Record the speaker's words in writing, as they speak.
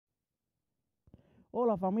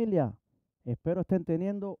Hola familia, espero estén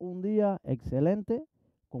teniendo un día excelente.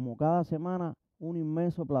 Como cada semana, un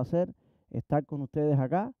inmenso placer estar con ustedes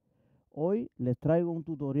acá. Hoy les traigo un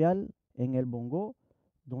tutorial en el bongo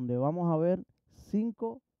donde vamos a ver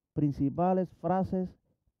 5 principales frases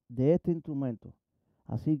de este instrumento.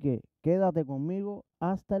 Así que quédate conmigo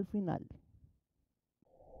hasta el final.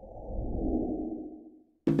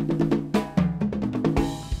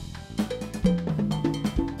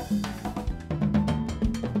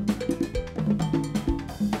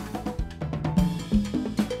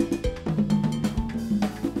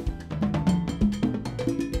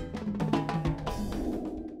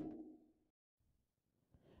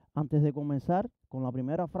 Antes de comenzar con la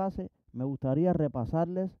primera frase, me gustaría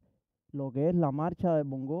repasarles lo que es la marcha del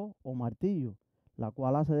bongo o martillo, la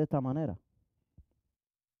cual hace de esta manera.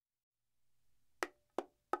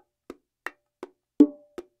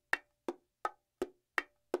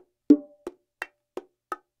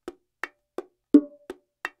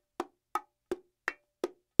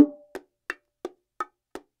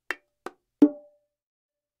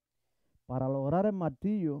 Para lograr el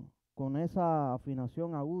martillo con esa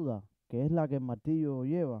afinación aguda, que es la que el martillo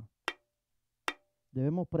lleva,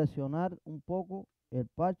 debemos presionar un poco el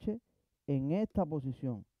parche en esta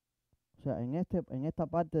posición, o sea, en esta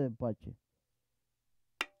parte del parche.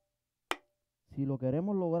 Si lo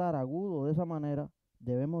queremos lograr agudo de esa manera,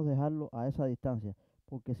 debemos dejarlo a esa distancia,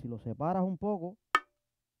 porque si lo separas un poco,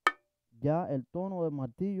 ya el tono del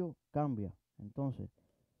martillo cambia. Entonces,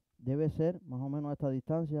 debe ser más o menos a esta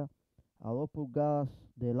distancia, a 2 pulgadas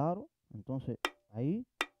del aro. Entonces, ahí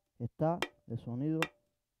está el sonido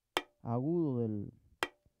agudo del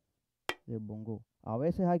bongo. A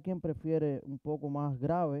veces hay quien prefiere un poco más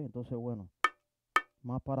grave, entonces bueno,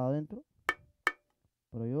 más para adentro,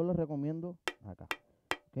 pero yo les recomiendo acá,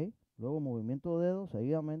 ¿ok? Luego movimiento de dedos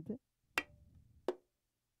seguidamente.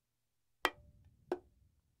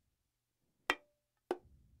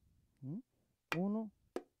 ¿Mm? 1,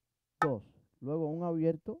 2, luego un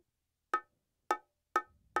abierto,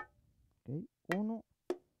 ¿ok? 1,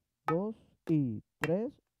 2 y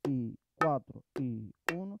 3 y 4 y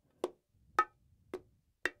 1.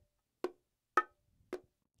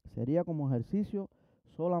 Sería como ejercicio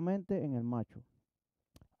solamente en el macho.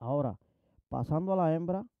 Ahora, pasando a la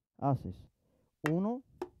hembra, haces 1,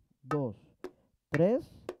 2, 3,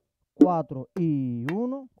 4 y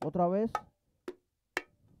 1. Otra vez.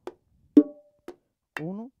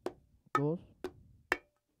 1, 2.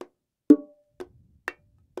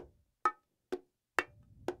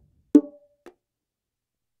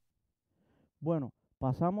 Bueno,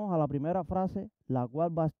 pasamos a la primera frase, la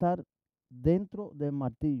cual va a estar dentro del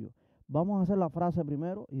martillo. Vamos a hacer la frase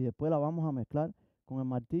primero y después la vamos a mezclar con el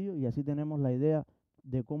martillo y así tenemos la idea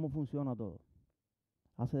de cómo funciona todo.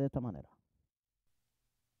 Hace de esta manera.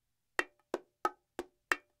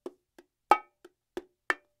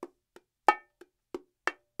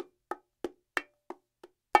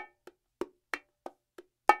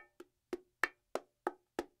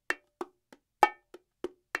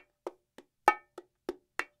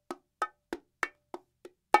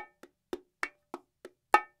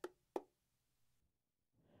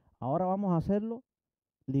 Ahora vamos a hacerlo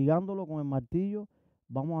ligándolo con el martillo.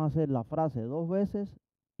 Vamos a hacer la frase 2 veces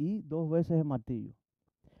y 2 veces el martillo.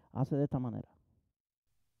 Hace de esta manera.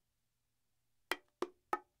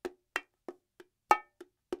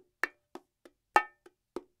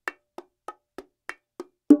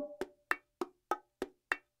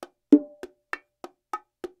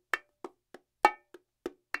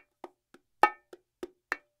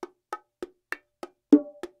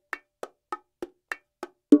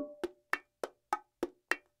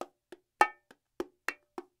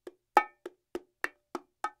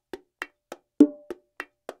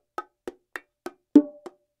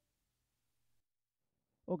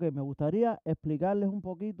 Ok, me gustaría explicarles un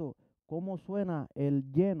poquito cómo suena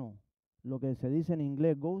el lleno, lo que se dice en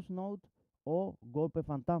inglés ghost note o golpe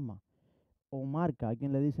fantasma o marca, hay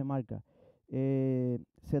quien le dice marca.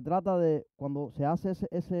 Se trata de cuando se hace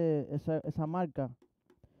esa marca,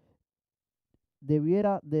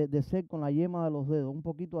 debiera de ser con la yema de los dedos, un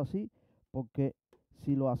poquito así, porque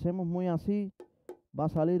si lo hacemos muy así, va a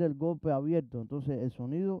salir el golpe abierto. Entonces el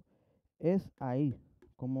sonido es ahí,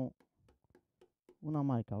 como una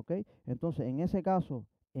marca, ¿ok? Entonces, en ese caso,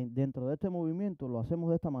 dentro de este movimiento, lo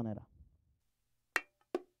hacemos de esta manera.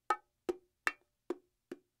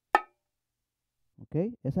 ¿Ok?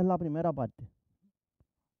 Esa es la primera parte.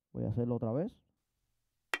 Voy a hacerlo otra vez.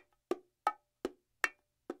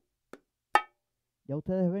 Ya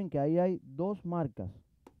ustedes ven que ahí hay 2 marcas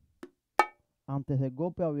antes del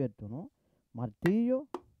golpe abierto, ¿no? Martillo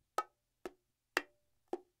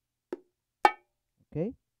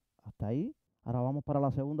 ¿Ok? Hasta ahí. Ahora vamos para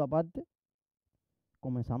la segunda parte,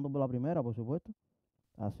 comenzando por la primera, por supuesto.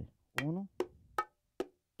 Hace 1,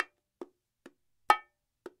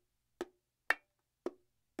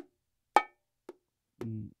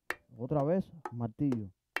 y otra vez martillo.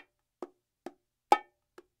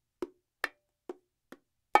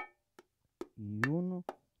 Y 1,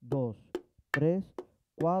 2, 3,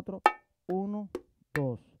 4, 1,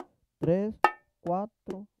 2, 3,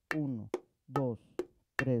 4, 1, 2,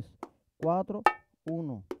 3, 4,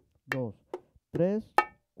 1, 2, 3,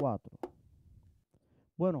 4.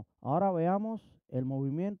 Bueno, ahora veamos el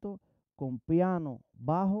movimiento con piano,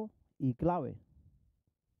 bajo y clave.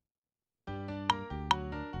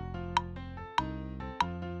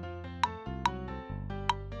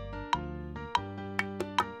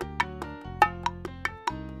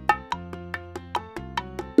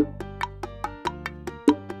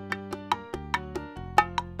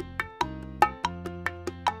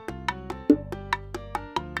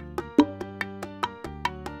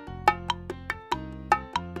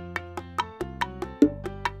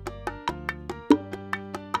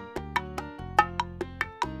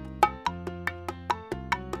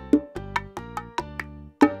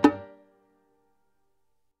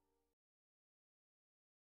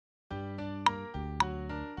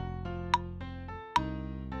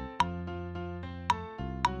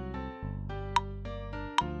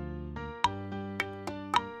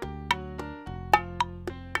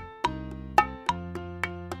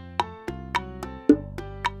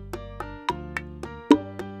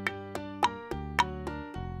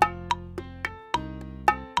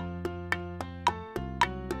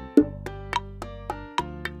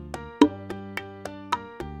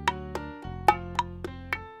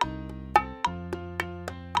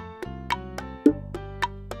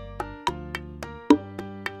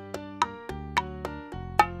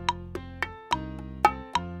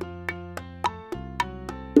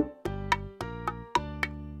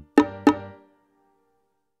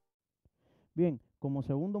 Bien, como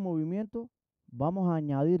segundo movimiento vamos a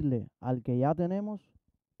añadirle al que ya tenemos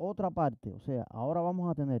otra parte. O sea, ahora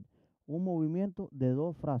vamos a tener un movimiento de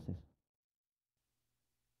 2 frases.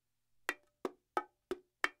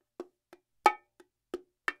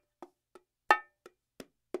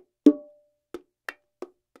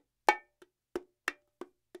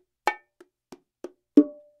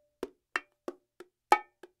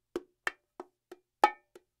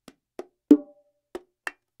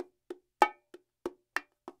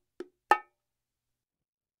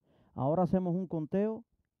 Ahora hacemos un conteo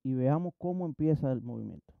y veamos cómo empieza el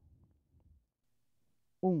movimiento.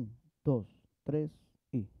 1, 2, 3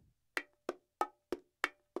 y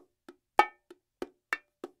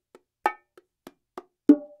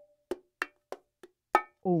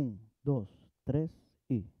 1, 2, 3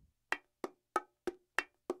 y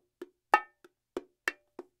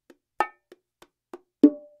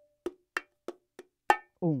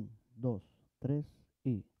 1, 2, 3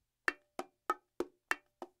 y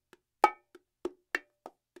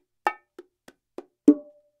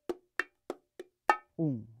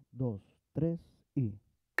 1, 2, 3 y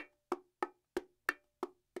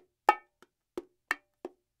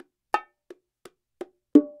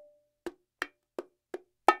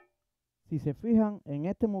 'Si se fijan, en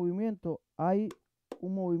este movimiento hay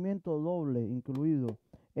un movimiento doble incluido.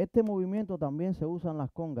 Este movimiento también se usa en las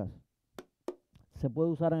congas. Se puede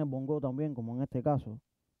usar en el bongo también, como en este caso.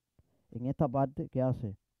 En esta parte que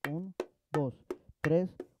hace 1, 2, 3,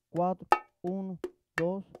 4, 1,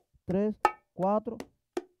 2, 3, 4.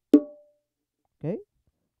 ¿Ok?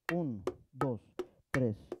 1, 2,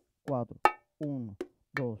 3, 4, 1,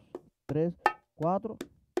 2, 3, 4.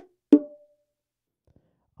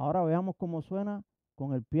 Ahora veamos cómo suena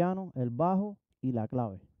con el piano, el bajo y la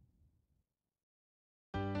clave.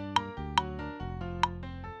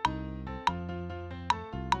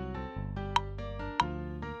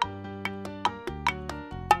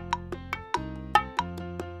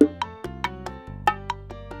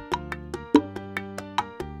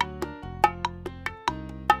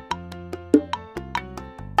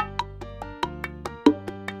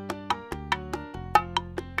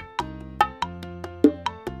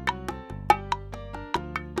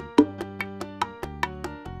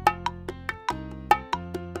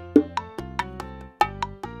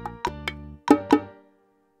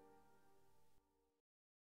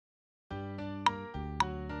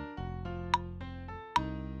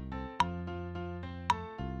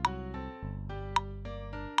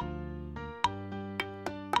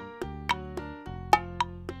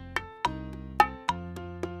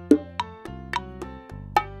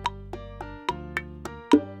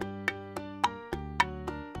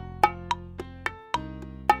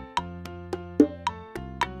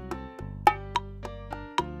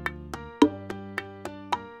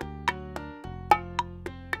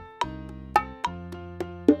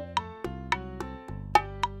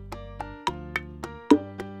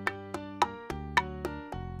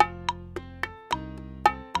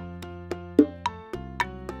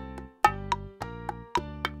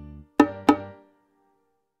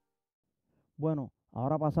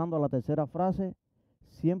 Ahora pasando a la tercera frase,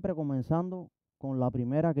 siempre comenzando con la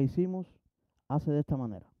primera que hicimos, hace de esta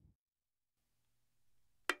manera.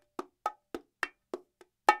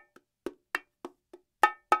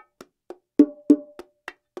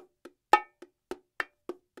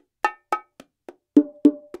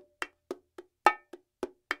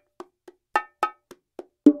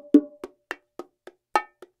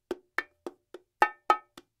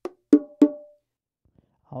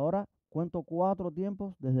 Ahora cuento 4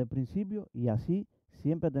 tiempos desde el principio y así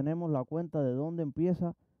siempre tenemos la cuenta de dónde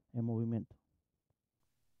empieza el movimiento.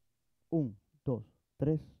 1, 2,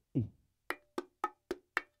 3 y.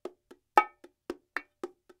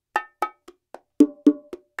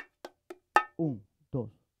 1,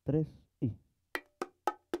 2, 3 y.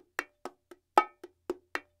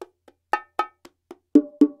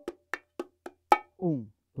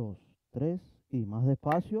 1, 2, 3 y. Más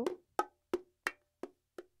despacio.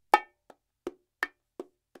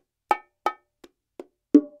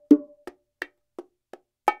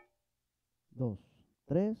 2,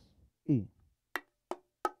 3 y.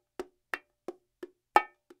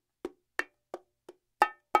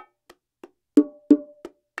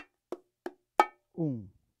 1,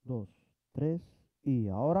 2, 3 y.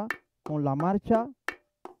 Ahora con la marcha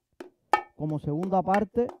como segunda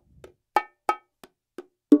parte.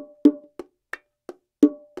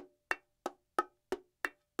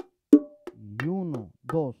 Y 1,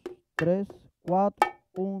 2, 3, 4,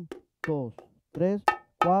 1, 2, 3,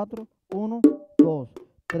 4, 1, 2,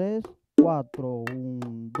 3, 4,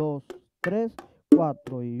 1, 2, 3,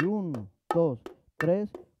 4 y 1, 2, 3,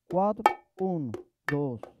 4, 1,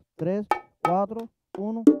 2, 3, 4,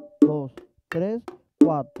 1, 2, 3,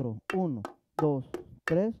 4, 1, 2,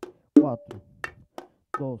 3, 4,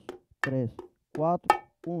 2, 3, 4,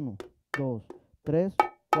 1, 2, 3,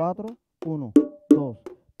 4, 1, 2,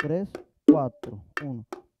 3, 4, 1,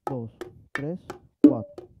 2, 3,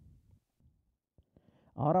 4.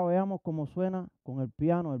 Ahora veamos cómo suena con el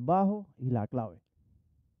piano, el bajo y la clave.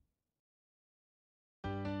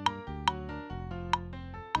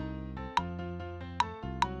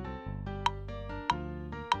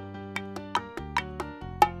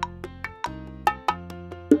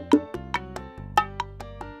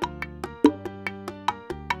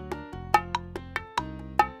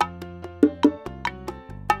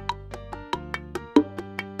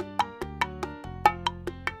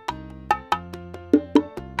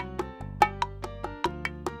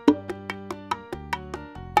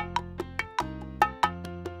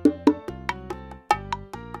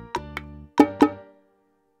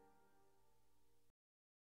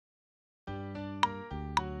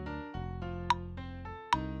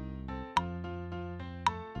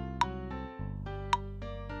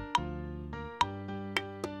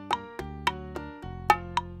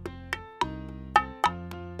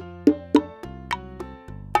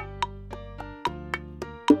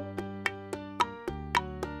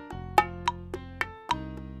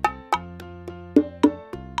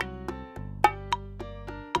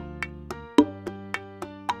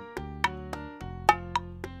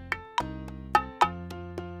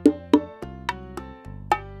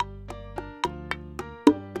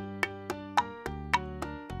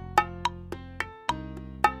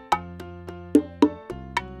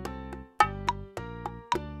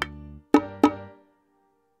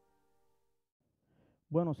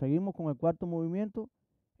 Bueno, seguimos con el cuarto movimiento,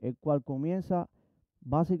 el cual comienza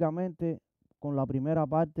básicamente con la primera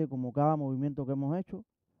parte, como cada movimiento que hemos hecho,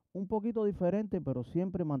 un poquito diferente, pero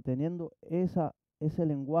siempre manteniendo ese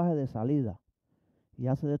lenguaje de salida. Y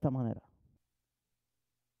hace de esta manera.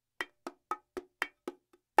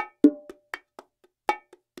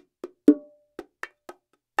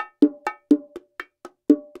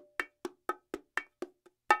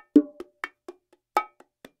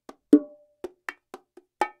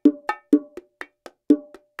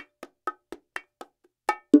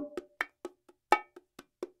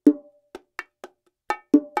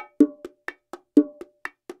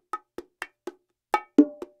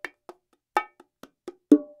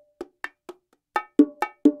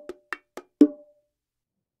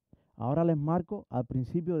 Ahora les marco al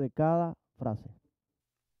principio de cada frase.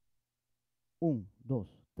 1, 2,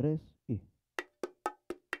 3 y.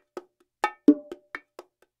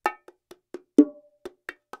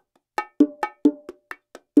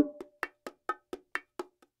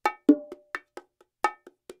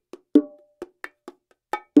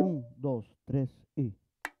 1, 2, 3 y.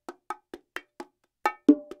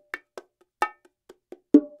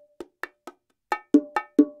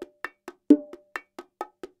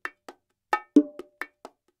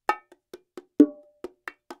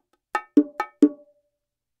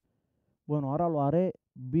 Bueno, ahora lo haré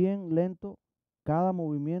bien lento. Cada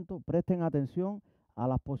movimiento, presten atención a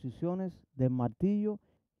las posiciones del martillo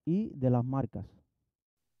y de las marcas.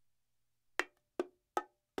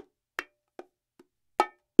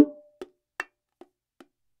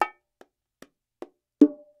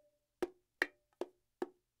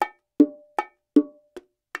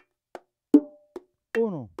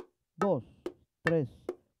 1, 2, 3,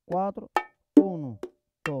 4, 1,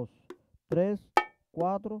 2, 3,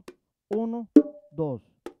 4, 1, 2,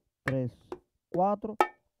 3, 4,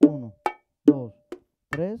 1, 2,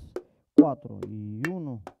 3, 4 y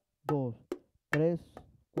 1, 2, 3,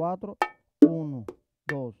 4, 1,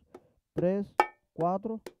 2, 3,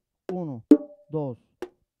 4, 1, 2,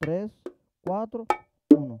 3, 4,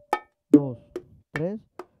 1, 2, 3,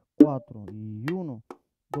 4 y 1,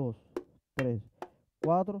 2, 3,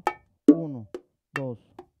 4, 1, 2,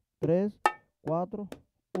 3, 4,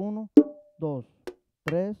 1, 2,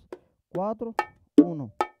 3, 4,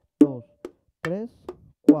 1, 2, 3,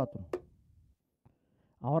 4.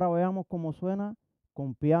 Ahora veamos cómo suena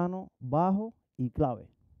con piano, bajo y clave.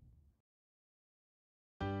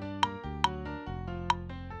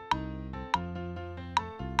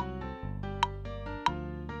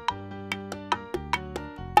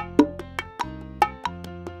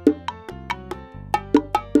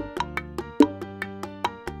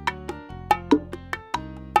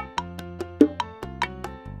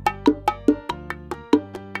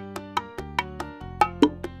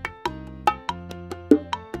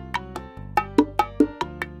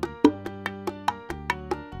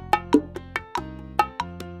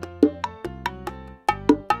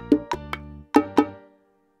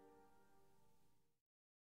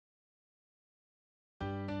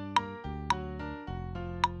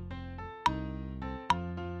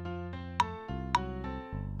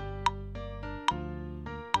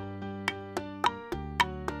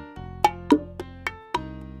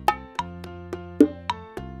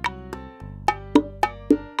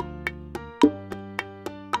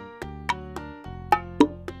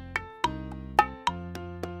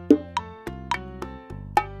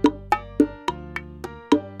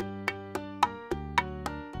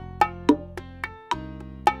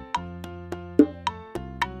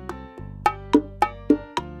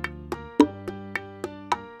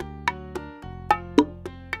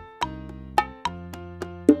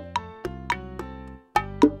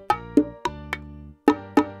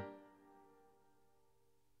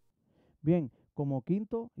 Bien, como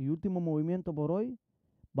quinto y último movimiento por hoy,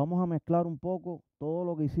 vamos a mezclar un poco todo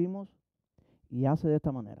lo que hicimos y hace de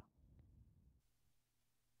esta manera.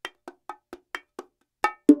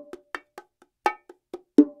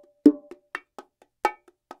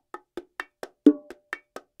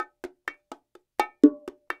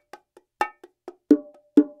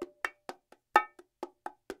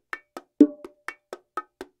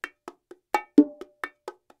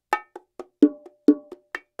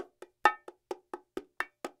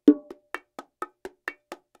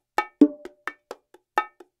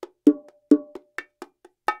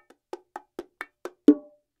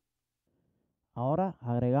 Ahora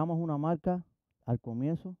agregamos una marca al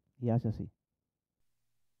comienzo y hace así.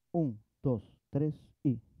 1, 2, 3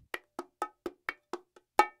 y...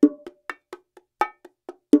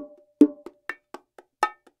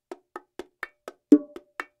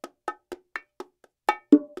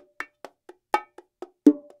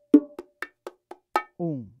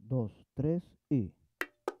 1, 2, 3 y...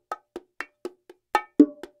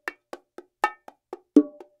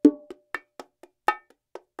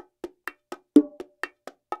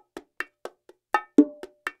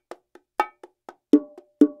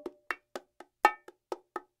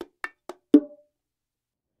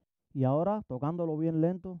 Y ahora, tocándolo bien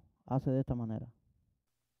lento, hace de esta manera.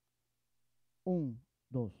 1,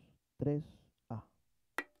 2, 3, A.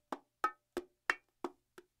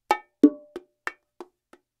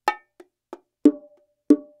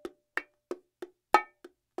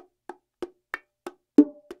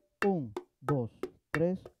 1, 2,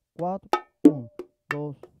 3, 4, 1,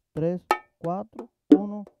 2, 3, 4,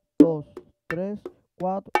 1, 2, 3,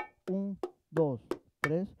 4, 1, 2,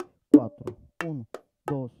 3, 4, 1,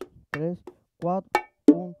 2, 3, 4,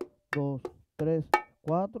 1, 2, 3,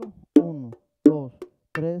 4, 1, 2,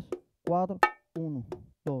 3, 4, 1,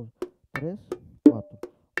 2, 3, 4,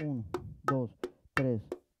 1, 2, 3,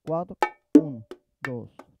 4, 1, 2,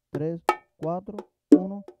 3, 4,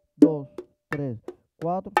 1, 2, 3,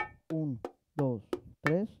 4, 1, 2,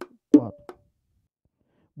 3, 4.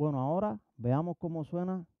 Bueno, ahora veamos cómo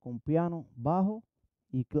suena con piano, bajo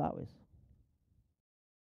y claves.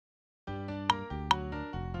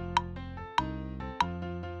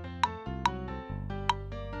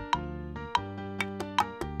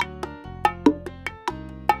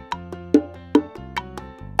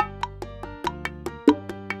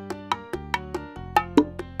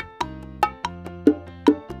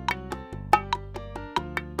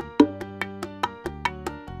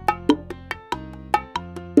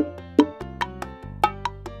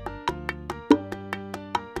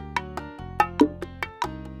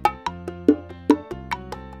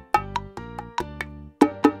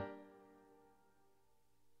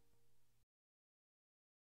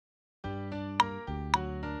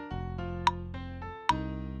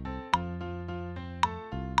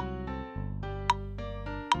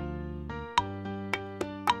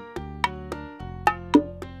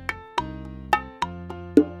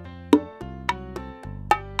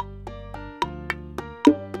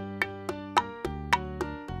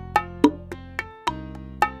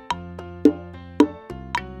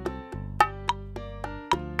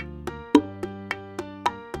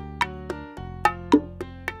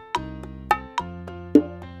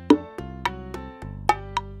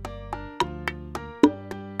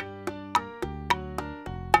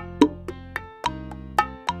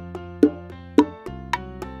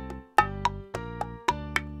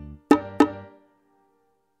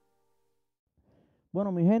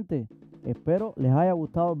 Bueno, mi gente, espero les haya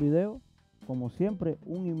gustado el video. Como siempre,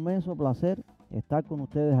 un inmenso placer estar con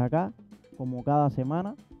ustedes acá, como cada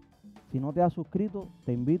semana. Si no te has suscrito,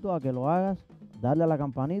 te invito a que lo hagas, darle a la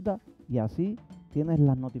campanita y así tienes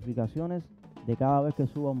las notificaciones de cada vez que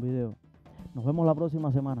suba un video. Nos vemos la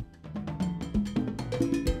próxima semana.